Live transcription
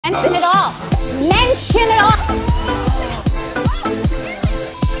Mention it all. Mention it all.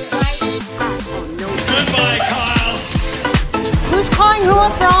 Goodbye, Kyle. Who's calling who a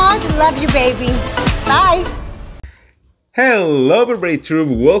fraud? Love you, baby. Bye. Hello everybody, troop,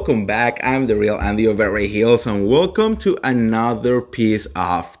 welcome back. I'm the real Andy of Beverly Hills and welcome to another piece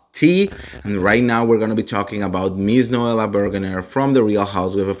of tea. And right now we're going to be talking about Miss Noella Bergener from the Real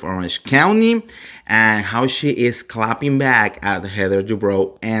Housewives of Orange County and how she is clapping back at Heather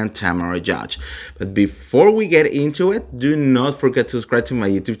Dubrow and Tamra Judge. But before we get into it, do not forget to subscribe to my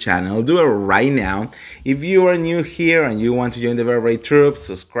YouTube channel. Do it right now. If you are new here and you want to join the Beverly troop,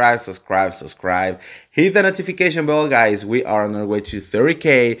 subscribe. Hit the notification bell, guys. We are on our way to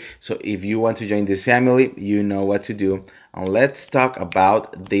 30K. So if you want to join this family, you know what to do. And let's talk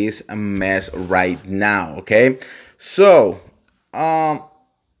about this mess right now, okay? So, Noella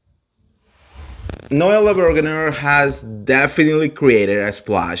Bergener has definitely created a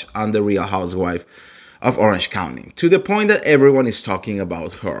splash on the Real Housewife of Orange County to the point that everyone is talking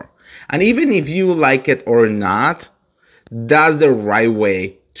about her. And even if you like it or not, that's the right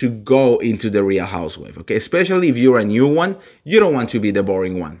way to go into the Real Housewife, okay? Especially if you're a new one, you don't want to be the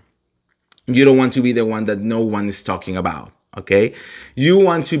boring one. You don't want to be the one that no one is talking about, okay? You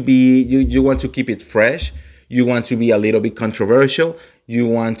want to be, you want to keep it fresh. You want to be a little bit controversial. You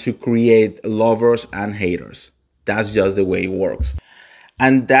want to create lovers and haters. That's just the way it works.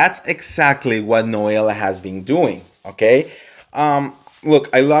 And that's exactly what Noella has been doing, okay? Look,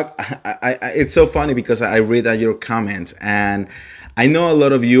 it's so funny because I read your comments and I know a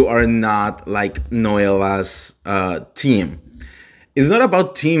lot of you are not like Noella's team. It's not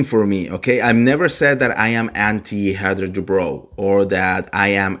about team for me, okay? I've never said that I am anti Heather Dubrow or that I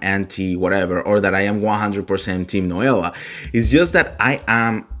am anti whatever or that I am 100% team Noella. It's just that I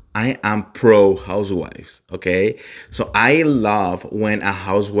am pro housewives, okay? So I love when a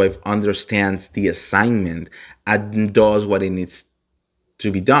housewife understands the assignment and does what it needs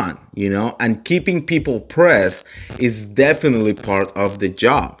to be done, you know? And keeping people pressed is definitely part of the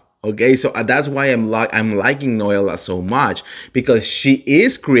job. Okay, so that's why I'm liking Noella so much, because she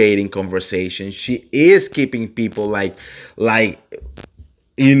is creating conversation. She is keeping people like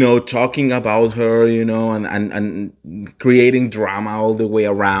you know, talking about her, you know, and creating drama all the way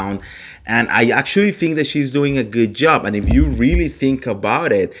around. And I actually think that she's doing a good job. And if you really think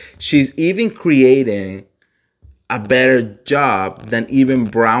about it, she's even creating a better job than even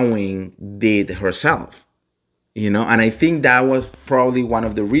Browning did herself. You know, and I think that was probably one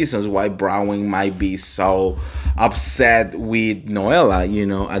of the reasons why Browning might be so upset with Noella, you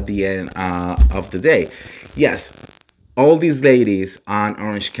know, at the end of the day. Yes, all these ladies on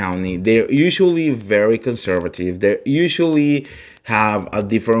Orange County, they're usually very conservative. They usually have a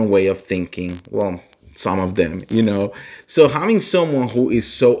different way of thinking. Well, some of them, you know. So having someone who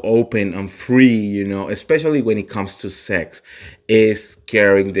is so open and free, you know, especially when it comes to sex, is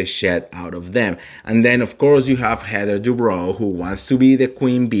scaring the shit out of them. And then, of course, you have Heather Dubrow, who wants to be the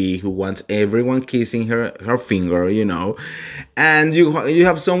queen bee, who wants everyone kissing her finger, you know. And you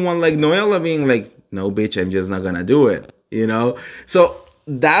have someone like Noella being like, no, bitch, I'm just not gonna do it, you know. So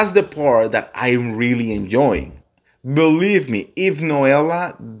that's the part that I'm really enjoying. Believe me, if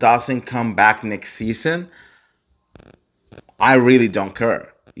Noella doesn't come back next season, I really don't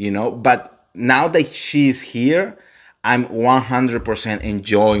care, you know. But now that she's here, I'm 100%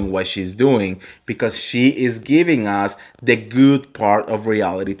 enjoying what she's doing because she is giving us the good part of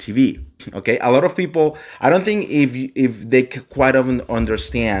reality TV. Okay, a lot of people, I don't think if they quite even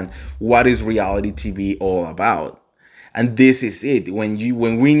understand what is reality TV all about. And this is it. When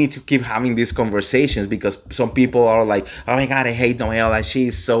we need to keep having these conversations, because some people are like, oh my God, I hate Noella.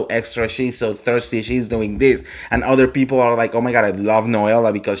 She's so extra. She's so thirsty. She's doing this. And other people are like, oh my God, I love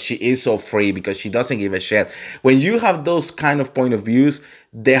Noella because she is so free, because she doesn't give a shit. When you have those kind of point of views,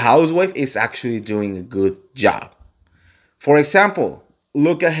 the housewife is actually doing a good job. For example,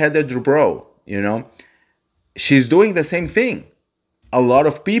 look at Heather Dubrow, you know, she's doing the same thing. A lot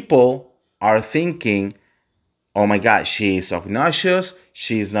of people are thinking, oh my God, she is obnoxious.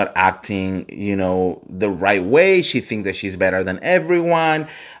 She's not acting, you know, the right way. She thinks that she's better than everyone.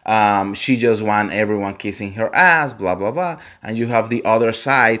 She just wants everyone kissing her ass, blah, blah, blah. And you have the other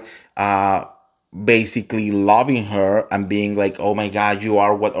side basically loving her and being like, oh my God, you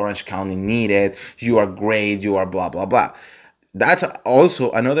are what Orange County needed. You are great. You are blah, blah, blah. That's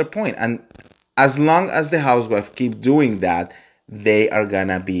also another point. And as long as the housewife keep doing that, they are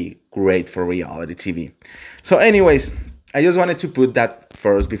gonna be great for reality TV. So anyways, I just wanted to put that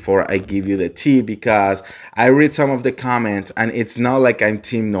first before I give you the tea, because I read some of the comments and it's not like I'm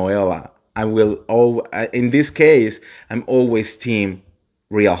team Noella. In this case, I'm always team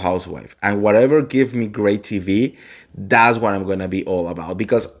Real Housewife. And whatever gives me great TV, that's what I'm going to be all about.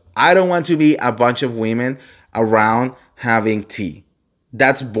 Because I don't want to be a bunch of women around having tea.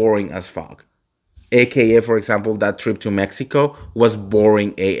 That's boring as fuck. AKA, for example, that trip to Mexico was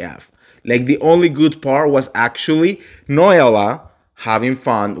boring AF. Like, the only good part was actually Noella having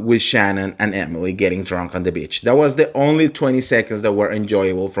fun with Shannon and Emily getting drunk on the beach. That was the only 20 seconds that were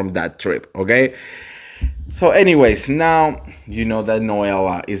enjoyable from that trip, okay? So anyways, now you know that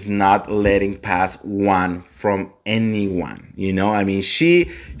Noella is not letting pass one from anyone. You know, I mean,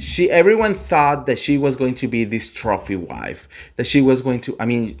 everyone thought that she was going to be this trophy wife, that she was going to,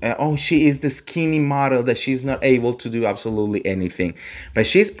 oh, she is the skinny model, that she's not able to do absolutely anything. But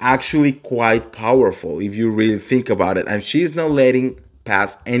she's actually quite powerful if you really think about it. And she's not letting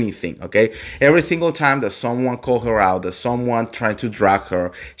pass anything, okay? Every single time that someone called her out, that someone tried to drag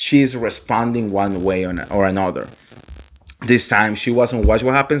her, she's responding one way or another. This time she was on Watch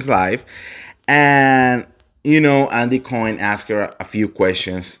What Happens Live, and you know, Andy Cohen asked her a few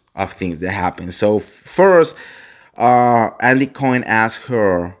questions of things that happened. So first, Andy Cohen asked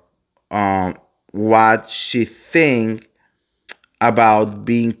her what she think about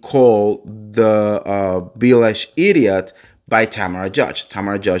being called the village idiot by Tamra Judge.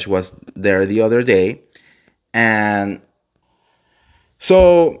 Tamra Judge was there the other day, and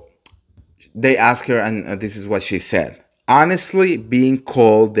so they asked her, and this is what she said. Honestly, being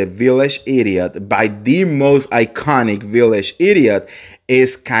called the village idiot by the most iconic village idiot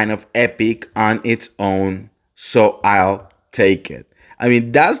is kind of epic on its own, so I'll take it. I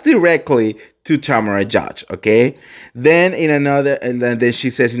mean, that's directly to Tamra Judge, okay? Then in another, and then she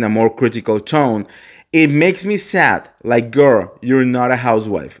says in a more critical tone, it makes me sad. Like, girl, you're not a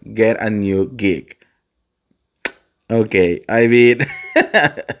housewife. Get a new gig. Okay, I mean,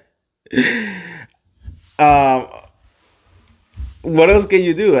 what else can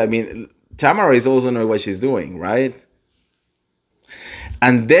you do? I mean, Tamara is also knowing what she's doing, right?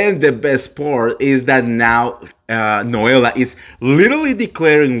 And then the best part is that now Noella is literally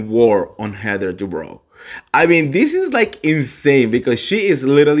declaring war on Heather Dubrow. I mean, this is like insane, because she is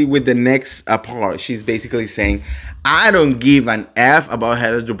literally with the next part. She's basically saying, I don't give an F about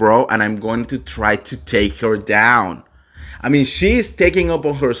Heather Dubrow, and I'm going to try to take her down. I mean, she's taking up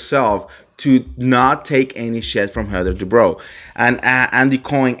on herself to not take any shit from Heather Dubrow. And Andy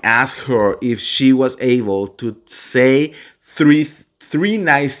Cohen asked her if she was able to say three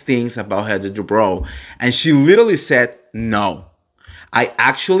nice things about Heather Dubrow. And she literally said, no. I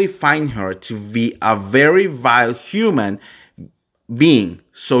actually find her to be a very vile human being.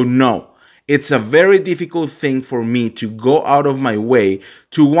 So no, it's a very difficult thing for me to go out of my way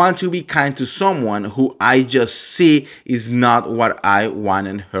to want to be kind to someone who I just see is not what I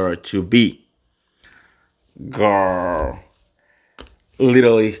wanted her to be. Girl.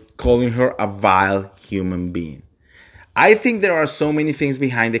 Literally calling her a vile human being. I think there are so many things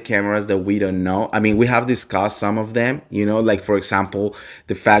behind the cameras that we don't know. I mean, we have discussed some of them, you know, like, for example,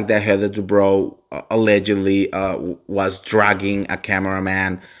 the fact that Heather Dubrow allegedly was dragging a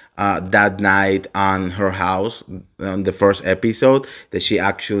cameraman that night on her house on the first episode, that she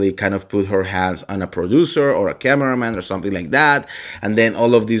actually kind of put her hands on a producer or a cameraman or something like that. And then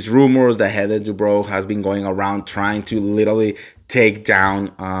all of these rumors that Heather Dubrow has been going around trying to literally take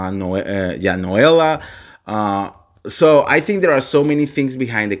down Noella. So I think there are so many things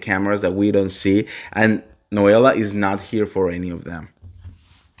behind the cameras that we don't see, and Noella is not here for any of them.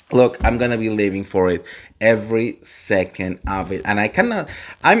 Look, I'm gonna be living for it every second of it, and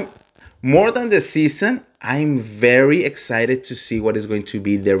I'm more than the season, I'm very excited to see what is going to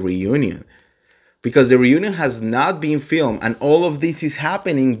be the reunion, because the reunion has not been filmed, and all of this is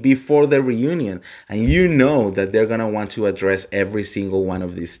happening before the reunion. And you know that they're going to want to address every single one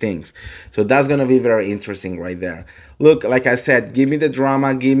of these things. So that's going to be very interesting right there. Look, like I said, give me the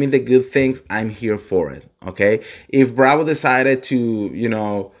drama, give me the good things. I'm here for it, okay? If Bravo decided to, you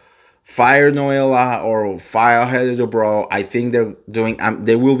know, fire Noella or fire Heather Dubrow, I think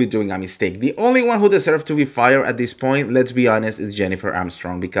they will be doing a mistake. The only one who deserves to be fired at this point, let's be honest, is Jennifer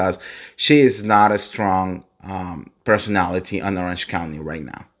Armstrong, because she is not a strong personality on Orange County right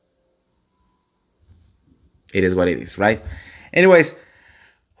now. It is what it is, right? Anyways,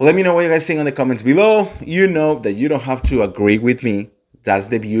 let me know what you guys think in the comments below. You know that you don't have to agree with me. That's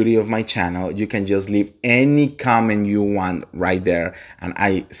the beauty of my channel. You can just leave any comment you want right there, and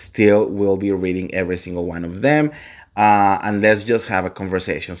I still will be reading every single one of them. And let's just have a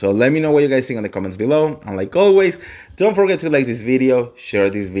conversation. So let me know what you guys think in the comments below. And like always, don't forget to like this video, share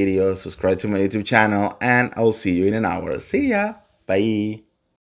this video, subscribe to my YouTube channel, and I'll see you in an hour. See ya. Bye.